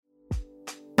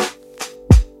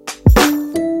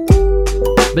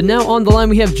But now on the line,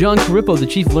 we have Jon Corippo, the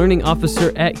Chief Learning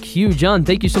Officer at Q. Jon,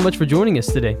 thank you so much for joining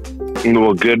us today.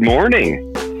 Well, good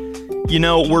morning. You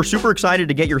know, we're super excited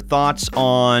to get your thoughts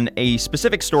on a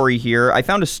specific story here. I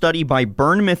found a study by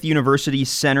Bournemouth University's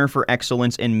Center for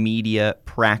Excellence in Media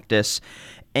Practice.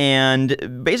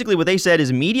 And basically what they said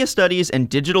is media studies and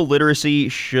digital literacy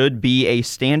should be a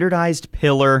standardized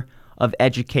pillar of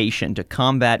education to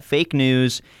combat fake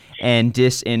news and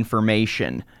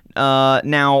disinformation.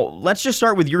 Now, let's just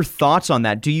start with your thoughts on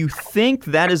that. Do you think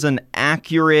that is an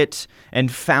accurate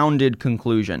and founded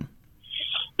conclusion?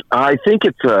 I think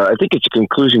it's a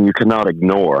conclusion you cannot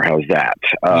ignore. How's that?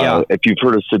 If you've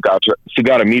heard of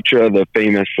Sugata Mitra, the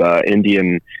famous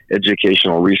Indian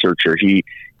educational researcher, he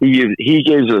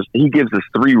gives us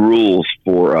three rules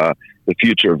for the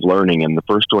future of learning, and the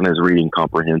first one is reading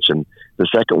comprehension. The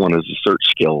second one is the search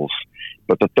skills,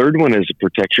 but the third one is to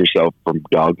protect yourself from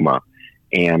dogma.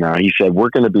 And he said, we're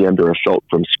going to be under assault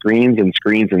from screens and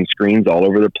screens and screens all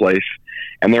over the place.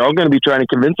 And they're all going to be trying to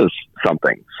convince us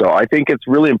something. So I think it's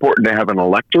really important to have an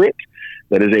electorate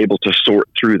that is able to sort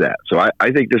through that. So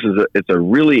I think it's a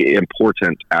really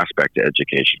important aspect to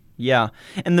education. Yeah.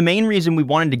 And the main reason we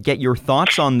wanted to get your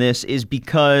thoughts on this is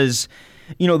because,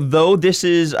 you know, though this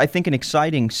is, I think, an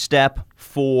exciting step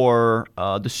for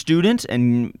the student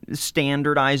and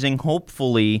standardizing,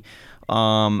 hopefully,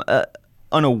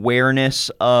 an awareness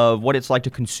of what it's like to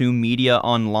consume media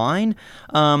online.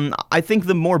 I think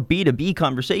the more B2B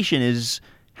conversation is,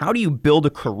 how do you build a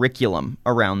curriculum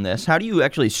around this? How do you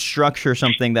actually structure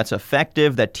something that's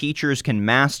effective, that teachers can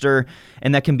master,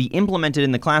 and that can be implemented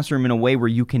in the classroom in a way where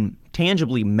you can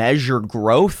tangibly measure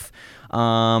growth?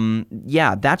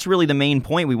 That's really the main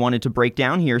point we wanted to break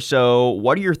down here. So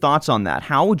what are your thoughts on that?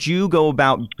 How would you go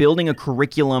about building a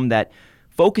curriculum that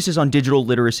focuses on digital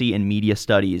literacy and media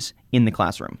studies in the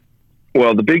classroom?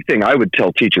 Well, the big thing I would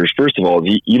tell teachers, first of all,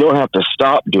 you don't have to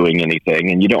stop doing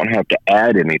anything and you don't have to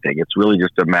add anything. It's really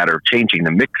just a matter of changing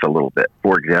the mix a little bit.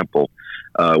 For example,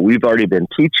 we've already been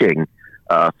teaching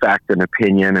fact and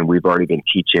opinion, and we've already been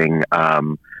teaching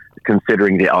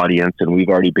considering the audience, and we've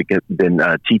already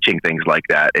been teaching things like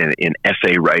that in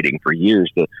essay writing for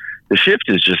years. The shift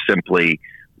is just simply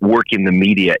working the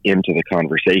media into the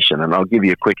conversation. And I'll give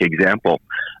you a quick example.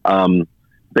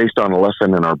 Based on a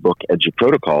lesson in our book,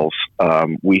 EduProtocols,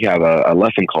 we have a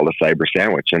lesson called a cyber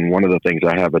sandwich. And one of the things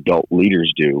I have adult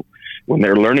leaders do when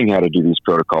they're learning how to do these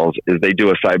protocols is they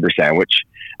do a cyber sandwich.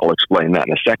 I'll explain that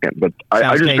in a second. But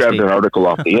I just grabbed an article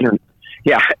off the internet.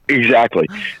 Yeah, exactly.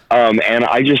 And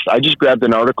I just grabbed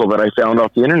an article that I found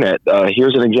off the internet.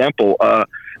 Here's an example.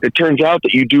 It turns out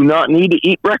that you do not need to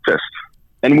eat breakfast.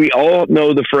 And we all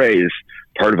know the phrase,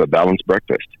 part of a balanced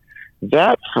breakfast.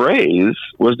 That phrase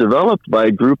was developed by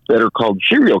a group that are called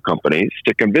cereal companies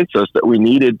to convince us that we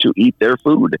needed to eat their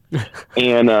food.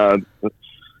 And the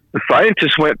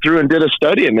scientists went through and did a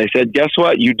study, and they said, guess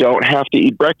what? You don't have to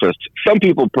eat breakfast. Some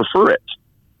people prefer it,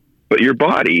 but your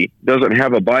body doesn't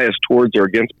have a bias towards or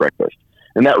against breakfast.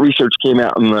 And that research came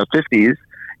out in the 50s.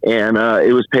 And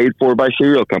it was paid for by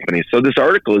cereal companies. So this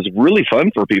article is really fun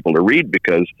for people to read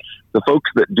because the folks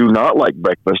that do not like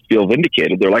breakfast feel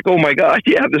vindicated. They're like, oh my God,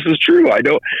 yeah, this is true.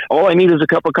 All I need is a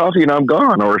cup of coffee and I'm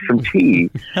gone, or some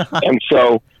tea. And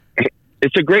so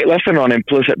it's a great lesson on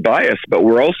implicit bias, but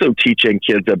we're also teaching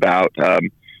kids about,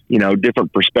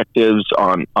 different perspectives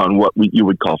on what you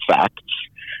would call facts.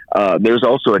 There's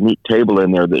also a neat table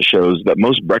in there that shows that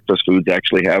most breakfast foods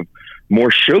actually have more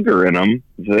sugar in them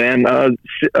than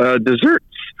desserts.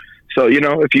 So,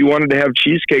 if you wanted to have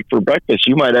cheesecake for breakfast,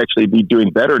 you might actually be doing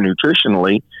better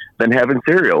nutritionally than having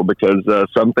cereal because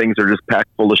some things are just packed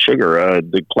full of sugar.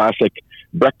 The classic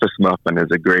breakfast muffin is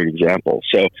a great example.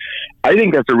 So I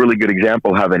think that's a really good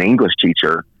example how an English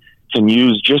teacher can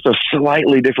use just a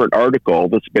slightly different article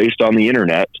that's based on the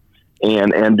internet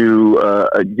and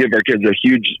give our kids a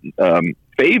huge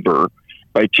favor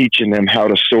by teaching them how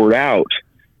to sort out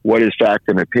what is fact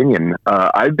and opinion.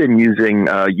 I've been using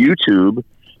YouTube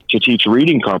to teach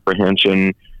reading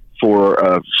comprehension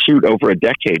for over a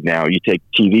decade now. You take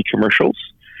TV commercials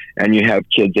and you have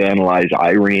kids analyze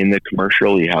irony in the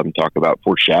commercial. You have them talk about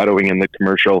foreshadowing in the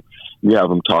commercial. You have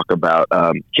them talk about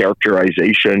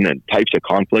characterization and types of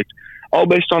conflict, all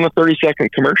based on a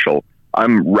 30-second commercial.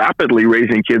 I'm rapidly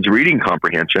raising kids' reading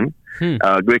comprehension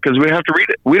because we have to read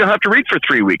it. We don't have to read for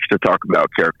 3 weeks to talk about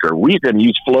character. We can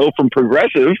use Flow from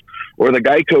Progressive or the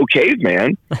Geico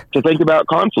Caveman to think about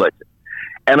conflict.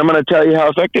 And I'm going to tell you how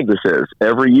effective this is.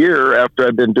 Every year after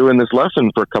I've been doing this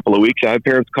lesson for a couple of weeks, I have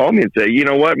parents call me and say, you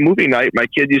know what, movie night, my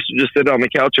kid used to just sit on the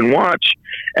couch and watch.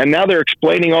 And now they're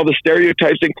explaining all the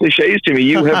stereotypes and cliches to me.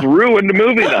 You have ruined the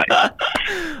movie night.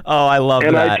 Oh, I love that.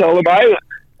 And I tell them,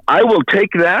 I will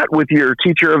take that with your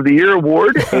Teacher of the Year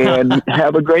award and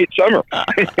have a great summer.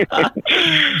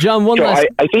 Jon,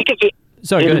 I think it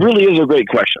really is a great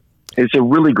question. It's a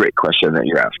really great question that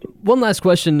you're asking. One last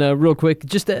question, real quick.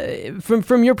 Just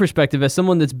from your perspective, as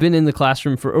someone that's been in the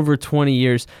classroom for over 20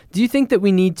 years, do you think that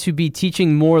we need to be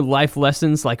teaching more life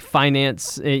lessons like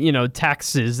finance,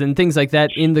 taxes, and things like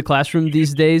that in the classroom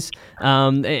these days,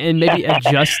 and maybe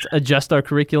adjust our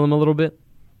curriculum a little bit?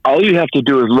 All you have to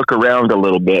do is look around a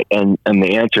little bit, and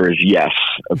the answer is yes.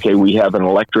 Okay, we have an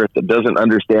electorate that doesn't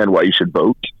understand why you should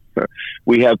vote.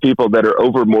 We have people that are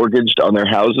over-mortgaged on their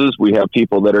houses. We have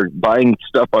people that are buying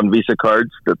stuff on Visa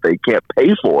cards that they can't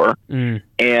pay for.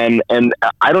 And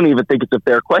I don't even think it's a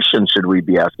fair question, should we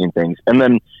be asking things? And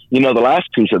then, the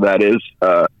last piece of that is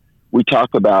we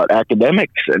talk about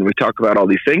academics and we talk about all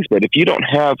these things, but if you don't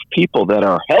have people that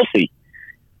are healthy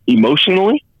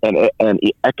emotionally and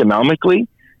economically,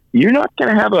 you're not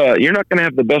going to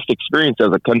have the best experience as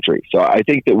a country. So I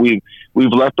think that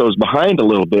we've left those behind a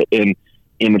little bit in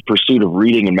the pursuit of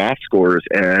reading and math scores,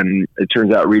 and it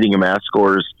turns out reading and math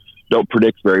scores don't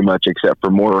predict very much except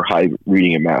for more high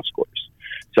reading and math scores.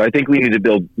 So I think we need to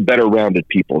build better rounded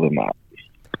people than that.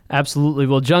 Absolutely.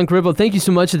 Well, Jon Corippo, thank you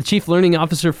so much, the Chief Learning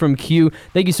Officer from CUE.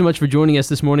 Thank you so much for joining us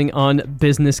this morning on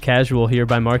Business Casual here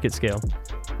by MarketScale.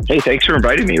 Hey, thanks for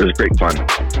inviting me. It was great fun.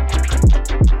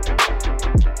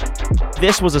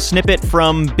 This was a snippet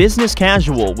from Business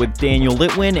Casual with Daniel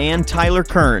Litwin and Tyler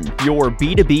Kern, your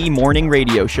B2B morning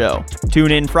radio show.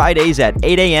 Tune in Fridays at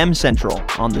 8 a.m. Central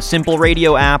on the Simple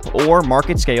Radio app or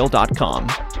MarketScale.com.